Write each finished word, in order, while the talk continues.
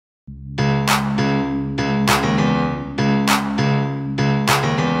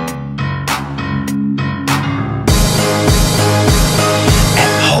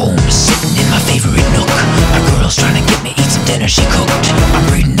dinner she cooked. I'm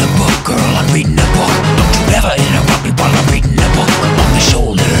reading a book, girl, I'm reading a book. Don't you ever interrupt me while I'm reading a book. On my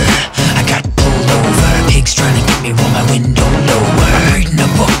shoulder, I got pulled over. Pigs trying to get me, roll my window lower. I'm reading a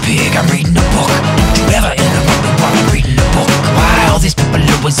book, pig, I'm reading a book. Don't you ever interrupt me while I'm reading a book. Why all these people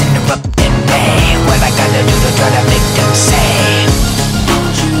always interrupting me? What I gotta do to try to make them say?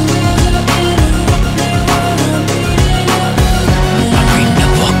 I'm reading a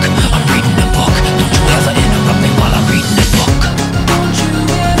book, I'm reading a book. Don't you ever interrupt me while I'm reading a book.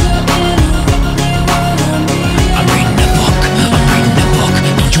 I'm reading a book, I'm reading a book.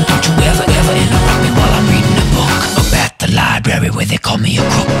 Don't you ever interrupt me while I'm reading a book. Up at the library where they call me a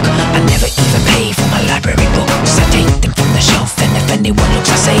crook. I never even pay for my library books. I take them from the shelf, and if anyone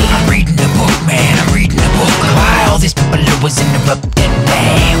looks I say, I'm reading a book, man, I'm reading a book. Why all these people always interrupting me?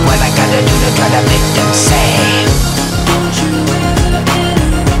 What I gotta do to try to make them say?